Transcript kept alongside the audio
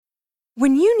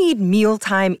When you need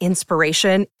mealtime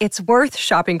inspiration, it's worth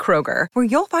shopping Kroger, where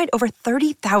you'll find over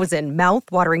 30,000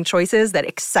 mouth-watering choices that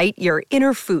excite your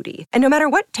inner foodie. And no matter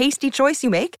what tasty choice you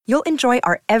make, you'll enjoy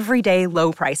our everyday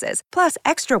low prices, plus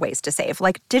extra ways to save,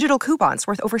 like digital coupons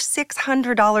worth over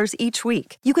 $600 each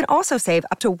week. You can also save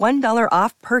up to $1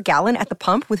 off per gallon at the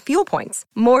pump with fuel points.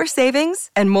 More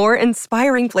savings and more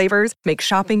inspiring flavors make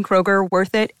shopping Kroger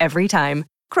worth it every time.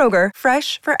 Kroger,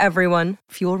 fresh for everyone.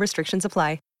 Fuel restrictions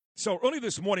apply. So early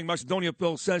this morning, Macedonia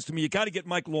Phil says to me, you got to get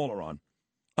Mike Lawler on.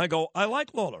 I go, I like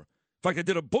Lawler. In fact, I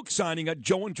did a book signing at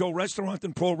Joe and Joe Restaurant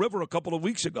in Pearl River a couple of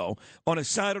weeks ago on a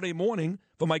Saturday morning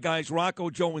for my guys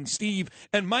Rocco, Joe, and Steve,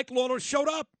 and Mike Lawler showed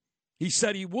up. He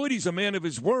said he would. He's a man of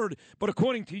his word. But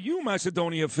according to you,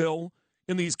 Macedonia Phil,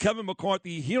 in these Kevin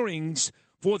McCarthy hearings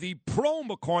for the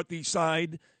pro-McCarthy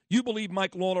side, you believe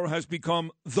Mike Lawler has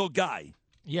become the guy.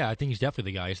 Yeah, I think he's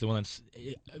definitely the guy. He's the one that's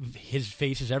his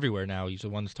face is everywhere now. He's the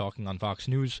one that's talking on Fox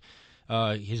News.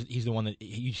 He's the one that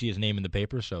you see his name in the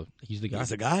paper, so he's the guy. He's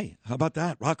the guy. How about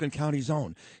that? Rockland County's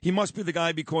own. He must be the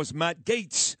guy because Matt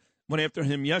Gaetz went after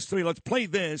him yesterday. Let's play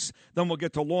this, then we'll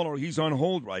get to Lawler. He's on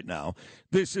hold right now.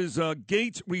 This is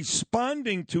Gaetz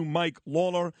responding to Mike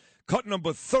Lawler. Cut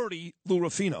number 30, Lou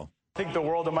Ruffino. I think the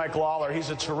world of Mike Lawler.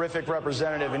 He's a terrific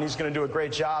representative, and he's going to do a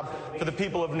great job for the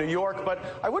people of New York. But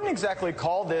I wouldn't exactly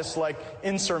call this like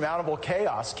insurmountable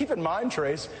chaos. Keep in mind,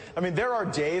 Trace, I mean, there are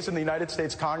days in the United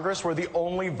States Congress where the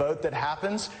only vote that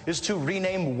happens is to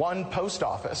rename one post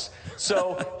office.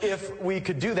 So if we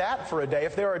could do that for a day,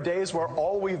 if there are days where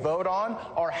all we vote on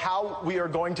are how we are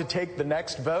going to take the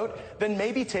next vote, then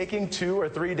maybe taking 2 or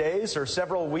 3 days or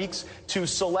several weeks to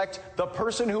select the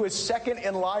person who is second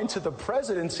in line to the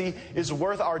presidency is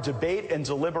worth our debate and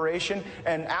deliberation.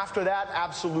 And after that,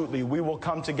 absolutely, we will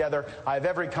come together. I have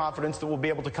every confidence that we'll be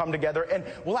able to come together, and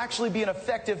we'll actually be an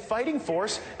effective fighting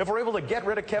force if we're able to get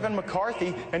rid of Kevin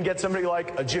McCarthy and get somebody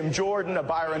like a Jim Jordan, a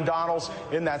Byron Donalds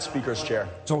in that speaker's chair.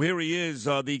 So here he is,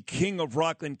 the king of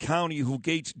Rockland County, who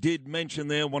Gaetz did mention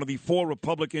there, one of the 4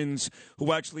 Republicans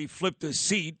who actually flipped a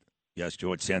seat. Yes,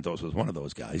 George Santos was one of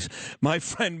those guys. My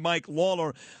friend Mike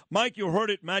Lawler. Mike, you heard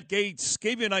it. Matt Gaetz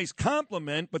gave you a nice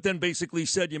compliment, but then basically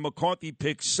said your McCarthy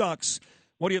pick sucks.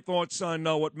 What are your thoughts on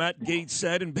what Matt Gaetz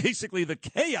said and basically the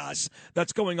chaos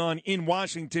that's going on in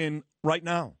Washington right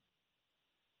now?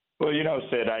 Well,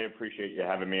 Sid, I appreciate you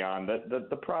having me on.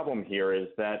 The problem here is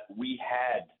that we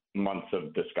had months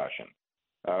of discussion.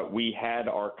 We had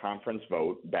our conference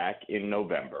vote back in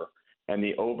November. And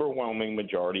the overwhelming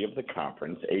majority of the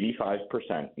conference,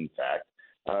 85% in fact,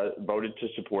 voted to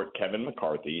support Kevin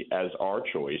McCarthy as our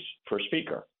choice for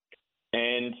Speaker.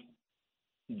 And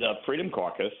the Freedom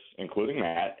Caucus, including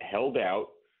Matt, held out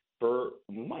for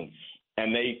months.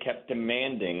 And they kept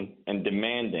demanding and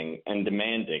demanding and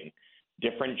demanding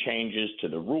different changes to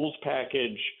the rules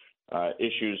package,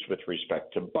 issues with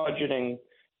respect to budgeting,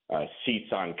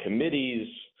 seats on committees,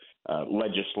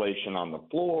 legislation on the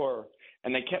floor.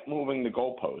 And they kept moving the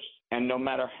goalposts. And no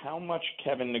matter how much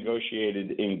Kevin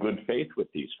negotiated in good faith with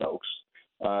these folks,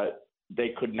 they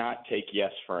could not take yes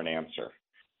for an answer.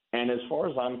 And as far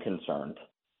as I'm concerned,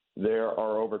 there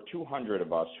are over 200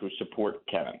 of us who support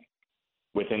Kevin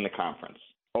within the conference.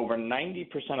 Over 90%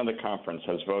 of the conference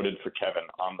has voted for Kevin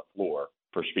on the floor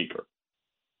for Speaker.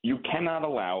 You cannot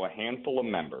allow a handful of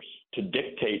members to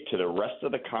dictate to the rest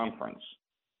of the conference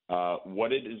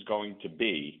what it is going to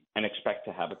be and expect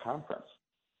to have a conference.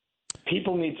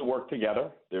 People need to work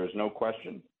together. There is no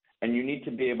question. And you need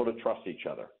to be able to trust each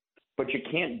other. But you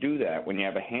can't do that when you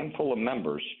have a handful of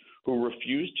members who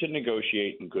refuse to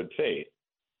negotiate in good faith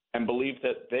and believe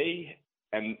that they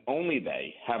and only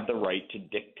they have the right to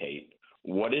dictate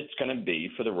what it's going to be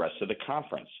for the rest of the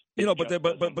conference.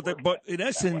 But in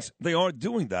essence, they are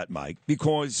doing that, Mike,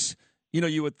 because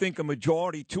you would think a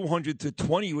majority, 200 to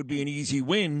 20, would be an easy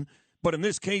win. But in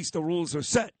this case, the rules are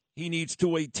set. He needs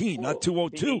 218, not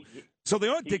 202. So they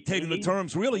are dictating the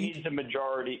terms, really. He needs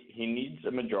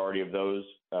a majority of those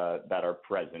that are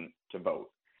present to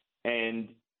vote. And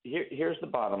here's the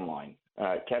bottom line.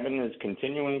 Kevin is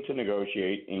continuing to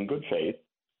negotiate in good faith.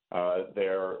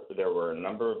 There were a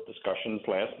number of discussions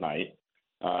last night.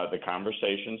 The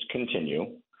conversations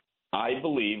continue. I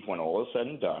believe when all is said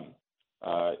and done,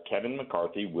 Kevin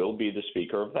McCarthy will be the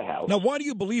Speaker of the House. Now, why do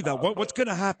you believe that? What's going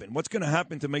to happen? What's going to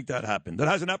happen to make that happen? That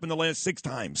hasn't happened the last 6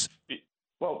 times.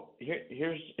 Well,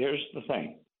 here's the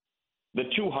thing. The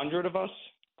 200 of us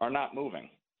are not moving.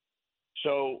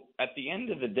 So at the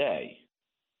end of the day,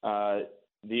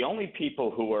 the only people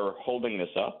who are holding this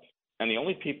up and the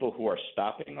only people who are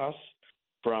stopping us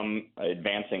from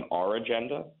advancing our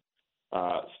agenda,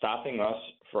 stopping us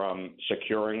from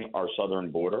securing our southern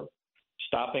border,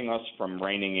 stopping us from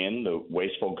reining in the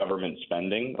wasteful government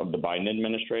spending of the Biden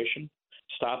administration,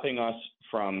 stopping us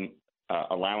from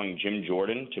allowing Jim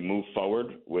Jordan to move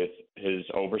forward with his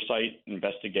oversight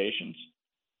investigations,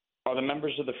 are the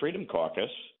members of the Freedom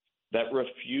Caucus that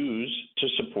refuse to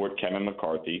support Kevin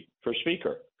McCarthy for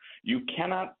Speaker. You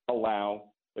cannot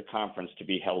allow the conference to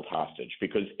be held hostage,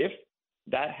 because if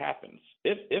that happens,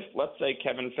 if let's say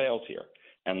Kevin fails here,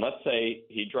 and let's say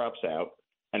he drops out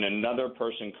and another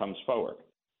person comes forward,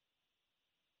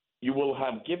 you will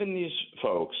have given these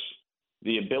folks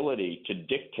the ability to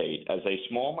dictate as a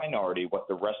small minority what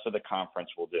the rest of the conference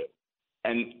will do.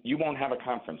 And you won't have a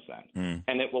conference then.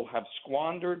 And it will have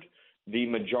squandered the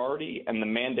majority and the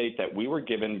mandate that we were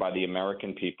given by the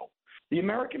American people. The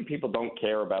American people don't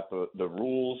care about the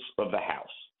rules of the House.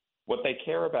 What they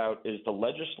care about is the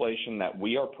legislation that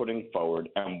we are putting forward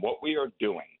and what we are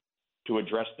doing to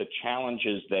address the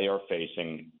challenges they are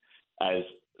facing as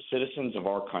citizens of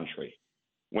our country.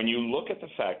 When you look at the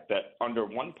fact that under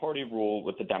one-party rule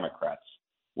with the Democrats,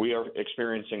 we are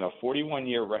experiencing a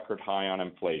 41-year record high on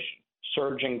inflation,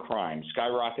 surging crime,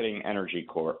 skyrocketing energy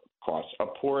costs, a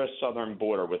porous southern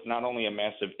border with not only a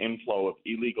massive inflow of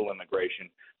illegal immigration,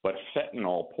 but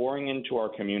fentanyl pouring into our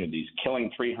communities, killing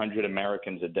 300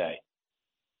 Americans a day.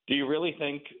 Do you really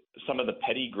think some of the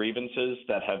petty grievances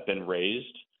that have been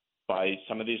raised by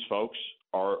some of these folks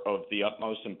are of the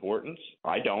utmost importance?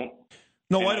 I don't.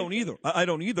 No, I don't either. I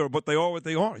don't either, but they are what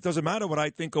they are. It doesn't matter what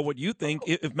I think or what you think.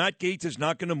 If Matt Gaetz is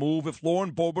not going to move, if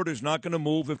Lauren Boebert is not going to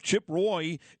move, if Chip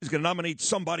Roy is going to nominate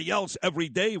somebody else every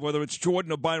day, whether it's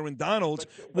Jordan or Byron Donalds,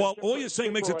 all you're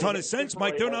saying makes a ton of sense,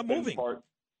 Mike. They're not moving.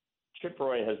 Chip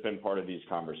Roy has been part of these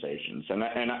conversations, and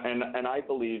I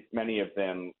believe many of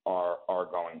them are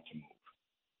going to move.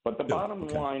 But the bottom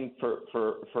line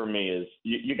for me is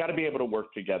you got to be able to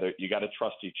work together. You got to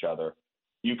trust each other.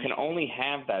 You can only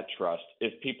have that trust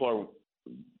if people are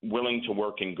willing to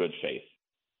work in good faith.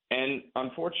 And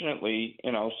unfortunately,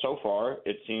 so far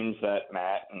it seems that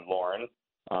Matt and Lauren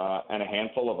and a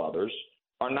handful of others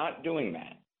are not doing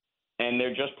that. And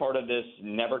they're just part of this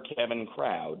never Kevin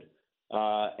crowd.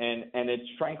 And it's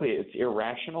frankly, it's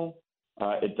irrational.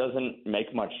 It doesn't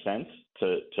make much sense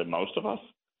to most of us.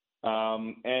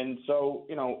 And so,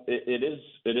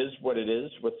 it is what it is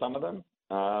with some of them.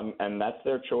 And that's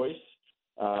their choice.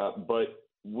 But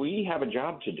we have a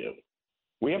job to do.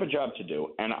 We have a job to do.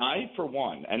 And I, for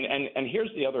one, and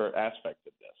here's the other aspect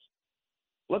of this.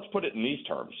 Let's put it in these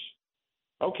terms.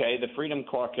 Okay, the Freedom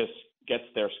Caucus gets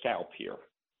their scalp here,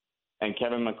 and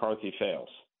Kevin McCarthy fails.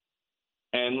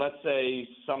 And let's say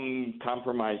some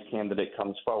compromise candidate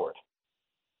comes forward.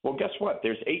 Well, guess what?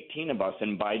 There's 18 of us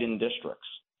in Biden districts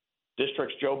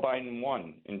Joe Biden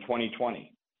won in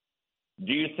 2020.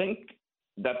 Do you think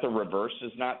that the reverse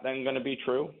is not then going to be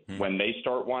true when they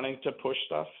start wanting to push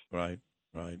stuff? Right.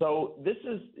 So this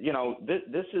is,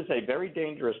 this is a very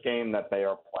dangerous game that they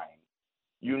are playing.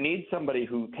 You need somebody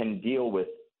who can deal with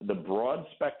the broad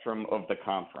spectrum of the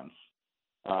conference.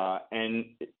 And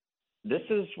this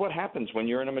is what happens when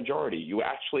you're in a majority. You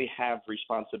actually have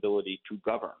responsibility to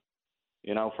govern.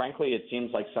 Frankly, it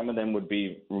seems like some of them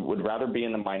would rather be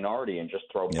in the minority and just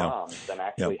throw bombs than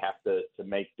actually have to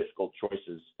make difficult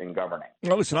choices in governing.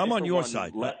 Well, listen, I'm on your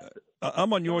side.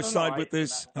 I'm on your side with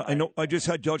this. I know I just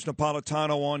had Judge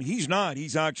Napolitano on. He's not.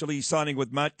 He's actually signing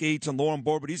with Matt Gaetz and Lauren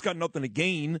Boebert. He's got nothing to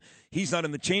gain. He's not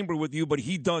in the chamber with you, but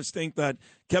he does think that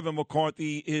Kevin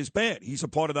McCarthy is bad. He's a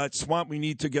part of that swamp we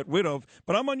need to get rid of.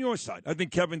 But I'm on your side. I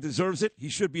think Kevin deserves it. He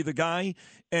should be the guy.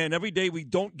 And every day we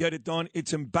don't get it done,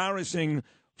 it's embarrassing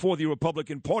for the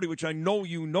Republican Party, which I know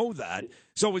you know that.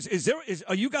 So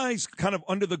are you guys kind of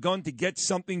under the gun to get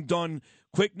something done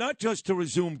quick, not just to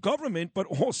resume government, but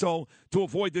also to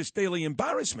avoid this daily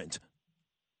embarrassment?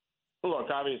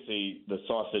 Look, obviously the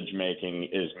sausage making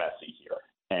is messy here,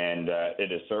 and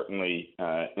it is certainly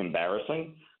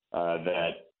embarrassing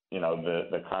that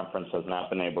the conference has not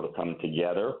been able to come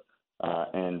together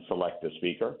and select a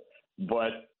speaker.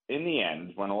 But in the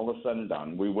end, when all is said and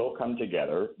done, we will come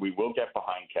together, we will get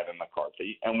behind Kevin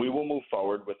McCarthy, and we will move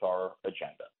forward with our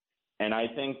agenda. And I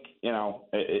think,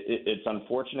 it's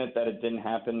unfortunate that it didn't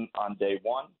happen on day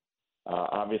one.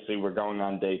 Obviously, we're going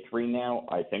on day 3 now.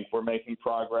 I think we're making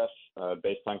progress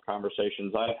based on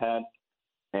conversations I've had.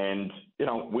 And,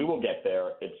 we will get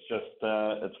there. It's just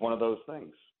it's one of those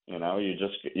things. You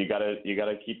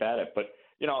gotta keep at it. But,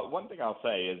 one thing I'll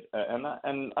say is,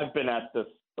 and I've been at this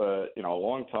a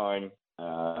long time,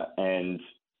 and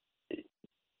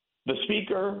the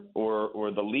speaker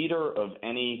or the leader of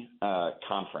any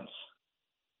conference,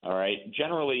 all right,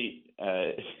 generally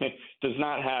does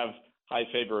not have high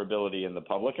favorability in the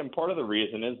public, and part of the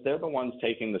reason is they're the ones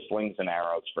taking the slings and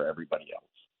arrows for everybody else.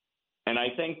 And I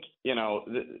think,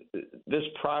 this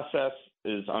process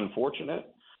is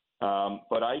unfortunate,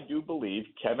 but I do believe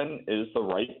Kevin is the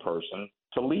right person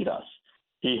to lead us.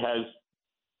 He has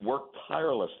worked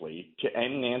tirelessly to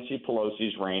end Nancy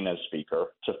Pelosi's reign as Speaker,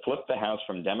 to flip the House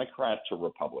from Democrat to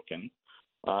Republican,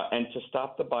 and to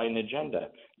stop the Biden agenda.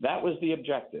 That was the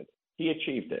objective. He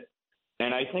achieved it.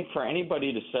 And I think for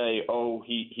anybody to say, oh,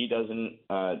 he doesn't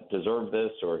deserve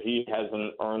this or he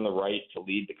hasn't earned the right to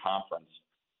lead the conference,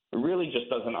 it really just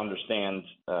doesn't understand,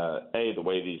 A, the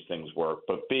way these things work,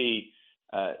 but B,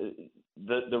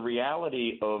 the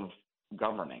reality of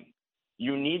governing.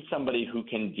 You need somebody who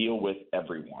can deal with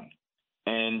everyone.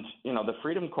 And, the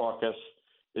Freedom Caucus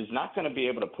is not going to be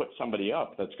able to put somebody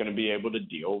up that's going to be able to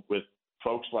deal with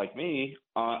folks like me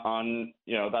on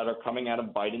that are coming out of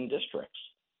Biden districts.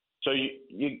 So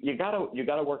you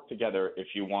gotta work together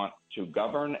if you want to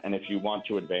govern and if you want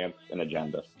to advance an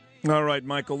agenda. All right,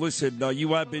 Michael, listen,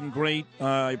 you have been great.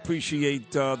 I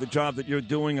appreciate the job that you're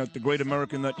doing as the great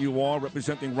American that you are,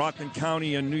 representing Rockland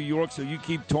County and New York, so you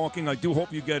keep talking. I do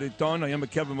hope you get it done. I am a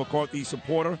Kevin McCarthy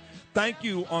supporter. Thank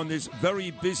you on this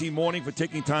very busy morning for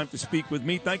taking time to speak with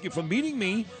me. Thank you for meeting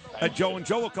me at Joe and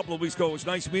Joe a couple of weeks ago. It was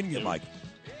nice meeting you, Mike.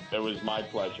 It was my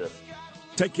pleasure.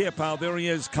 Take care, pal. There he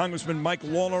is, Congressman Mike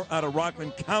Lawler out of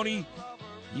Rockland County.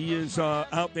 He is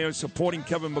out there supporting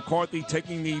Kevin McCarthy,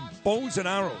 taking the bows and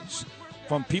arrows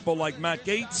from people like Matt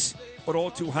Gaetz, but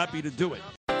all too happy to do it.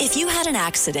 If you had an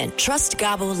accident, trust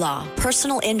Gabo Law,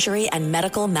 personal injury and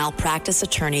medical malpractice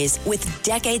attorneys with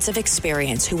decades of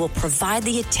experience who will provide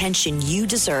the attention you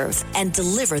deserve and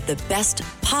deliver the best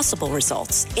possible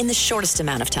results in the shortest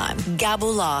amount of time.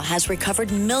 Gabo Law has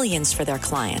recovered millions for their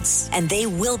clients, and they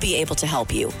will be able to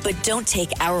help you. But don't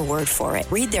take our word for it.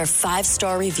 Read their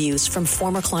 5-star reviews from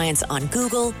former clients on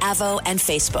Google, Avo, and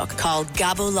Facebook. Call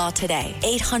Gabo Law today,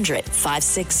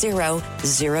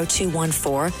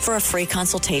 800-560-0214 for a free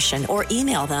consultation, or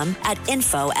email them at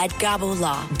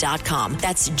info@gabolaw.com.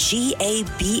 That's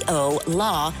GABO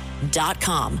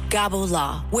law.com. Gabo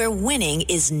Law, where winning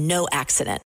is no accident.